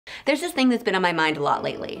There's this thing that's been on my mind a lot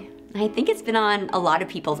lately. I think it's been on a lot of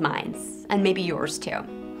people's minds, and maybe yours too.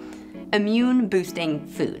 Immune-boosting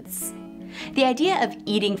foods. The idea of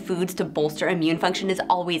eating foods to bolster immune function is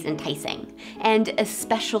always enticing, and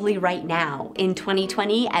especially right now, in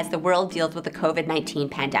 2020, as the world deals with the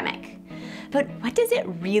COVID-19 pandemic. But what does it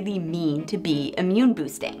really mean to be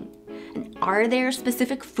immune-boosting? And are there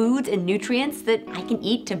specific foods and nutrients that I can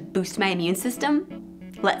eat to boost my immune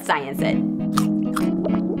system? Let's science it.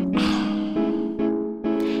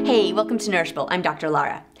 Hey, welcome to Nourishable. I'm Dr.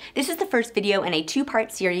 Lara. This is the first video in a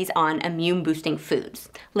two-part series on immune-boosting foods.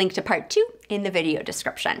 Link to part 2 in the video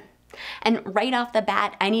description. And right off the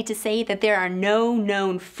bat, I need to say that there are no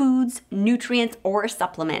known foods, nutrients, or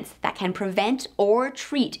supplements that can prevent or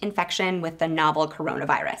treat infection with the novel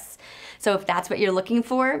coronavirus. So if that's what you're looking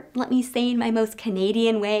for, let me say in my most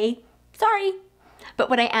Canadian way, sorry. But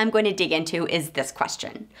what I am going to dig into is this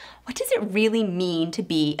question. What does it really mean to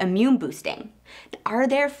be immune boosting? Are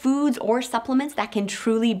there foods or supplements that can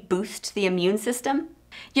truly boost the immune system?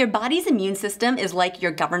 Your body's immune system is like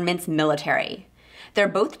your government's military. They're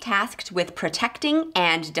both tasked with protecting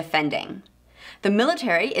and defending. The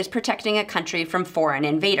military is protecting a country from foreign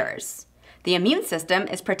invaders. The immune system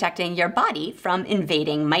is protecting your body from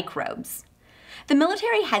invading microbes. The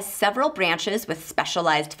military has several branches with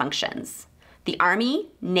specialized functions. The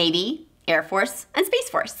Army, Navy, Air Force, and Space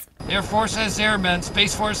Force. Air Force has airmen,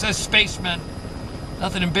 Space Force has spacemen.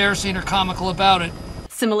 Nothing embarrassing or comical about it.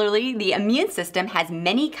 Similarly, the immune system has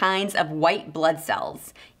many kinds of white blood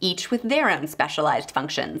cells, each with their own specialized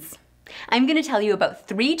functions. I'm going to tell you about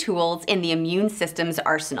 3 tools in the immune system's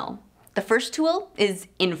arsenal. The first tool is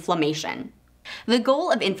inflammation. The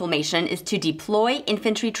goal of inflammation is to deploy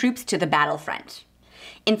infantry troops to the battlefront.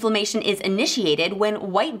 Inflammation is initiated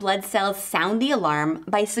when white blood cells sound the alarm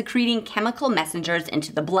by secreting chemical messengers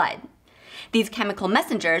into the blood. These chemical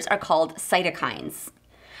messengers are called cytokines.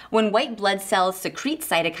 When white blood cells secrete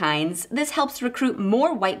cytokines, this helps recruit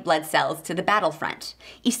more white blood cells to the battlefront,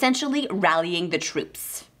 essentially rallying the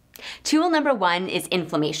troops. Tool number 1 is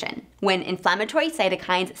inflammation, when inflammatory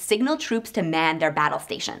cytokines signal troops to man their battle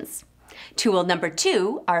stations. Tool number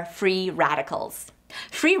 2 are free radicals.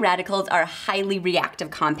 Free radicals are highly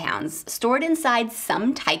reactive compounds stored inside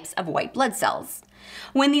some types of white blood cells.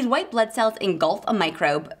 When these white blood cells engulf a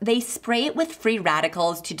microbe, they spray it with free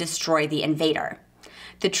radicals to destroy the invader.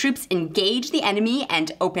 The troops engage the enemy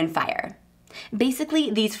and open fire. Basically,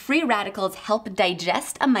 these free radicals help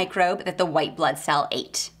digest a microbe that the white blood cell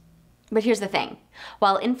ate. But here's the thing.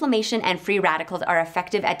 While inflammation and free radicals are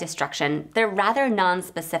effective at destruction, they're rather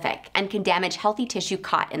non-specific and can damage healthy tissue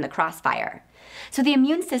caught in the crossfire. So the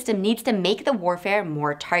immune system needs to make the warfare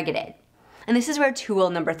more targeted. And this is where tool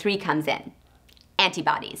number 3 comes in.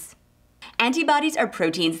 Antibodies. Antibodies are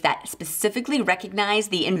proteins that specifically recognize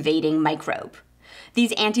the invading microbe.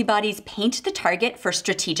 These antibodies paint the target for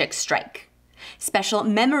strategic strike. Special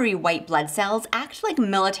memory white blood cells act like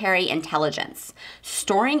military intelligence,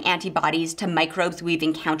 storing antibodies to microbes we've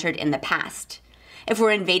encountered in the past. If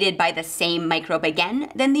we're invaded by the same microbe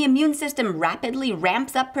again, then the immune system rapidly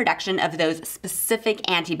ramps up production of those specific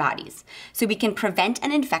antibodies, so we can prevent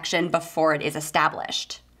an infection before it is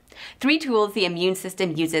established. 3 tools the immune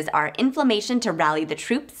system uses are inflammation to rally the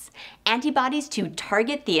troops, antibodies to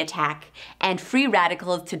target the attack, and free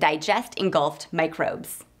radicals to digest engulfed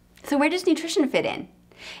microbes. So where does nutrition fit in?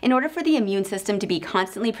 In order for the immune system to be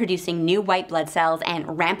constantly producing new white blood cells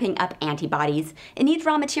and ramping up antibodies, it needs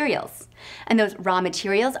raw materials. And those raw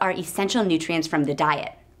materials are essential nutrients from the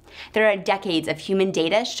diet. There are decades of human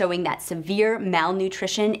data showing that severe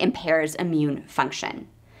malnutrition impairs immune function.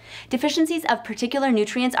 Deficiencies of particular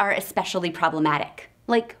nutrients are especially problematic,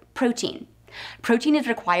 like protein. Protein is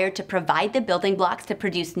required to provide the building blocks to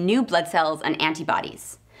produce new blood cells and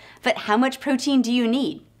antibodies. But how much protein do you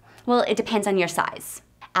need? Well, it depends on your size.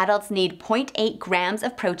 Adults need 0.8 grams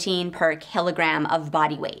of protein per kilogram of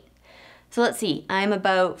body weight. So let's see, I'm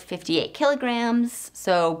about 58 kilograms,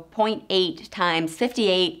 so 0.8 times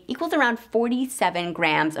 58 equals around 47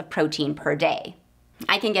 grams of protein per day.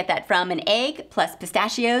 I can get that from an egg, plus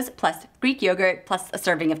pistachios, plus Greek yogurt, plus a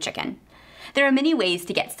serving of chicken. There are many ways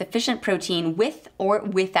to get sufficient protein with or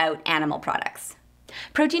without animal products.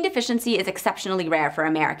 Protein deficiency is exceptionally rare for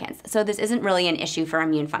Americans, so this isn't really an issue for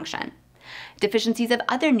immune function. Deficiencies of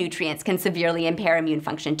other nutrients can severely impair immune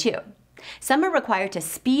function too. Some are required to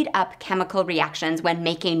speed up chemical reactions when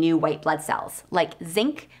making new white blood cells, like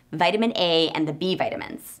zinc, vitamin A, and the B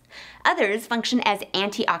vitamins. Others function as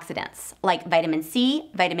antioxidants, like vitamin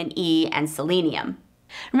C, vitamin E, and selenium.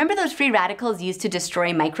 Remember those free radicals used to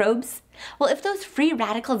destroy microbes? Well, if those free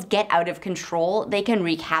radicals get out of control, they can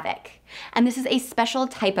wreak havoc. And this is a special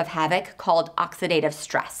type of havoc called oxidative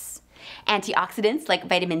stress. Antioxidants like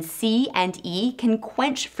vitamin C and E can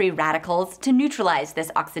quench free radicals to neutralize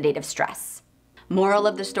this oxidative stress. Moral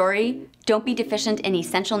of the story, don't be deficient in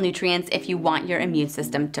essential nutrients if you want your immune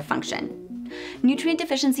system to function. Nutrient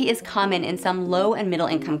deficiency is common in some low and middle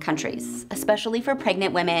income countries, especially for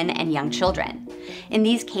pregnant women and young children. In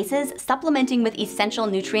these cases, supplementing with essential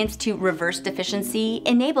nutrients to reverse deficiency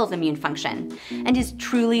enables immune function and is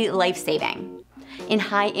truly life-saving. In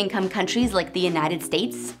high-income countries like the United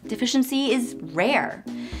States, deficiency is rare.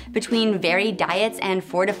 Between varied diets and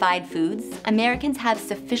fortified foods, Americans have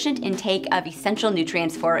sufficient intake of essential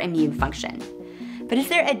nutrients for immune function. But is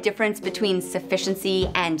there a difference between sufficiency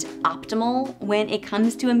and optimal when it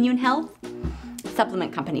comes to immune health?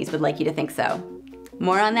 Supplement companies would like you to think so.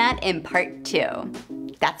 More on that in part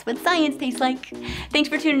 2. That's what science tastes like. Thanks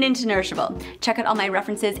for tuning in to Nourishable. Check out all my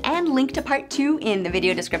references and link to part 2 in the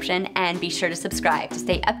video description, and be sure to subscribe to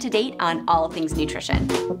stay up to date on all things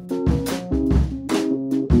nutrition.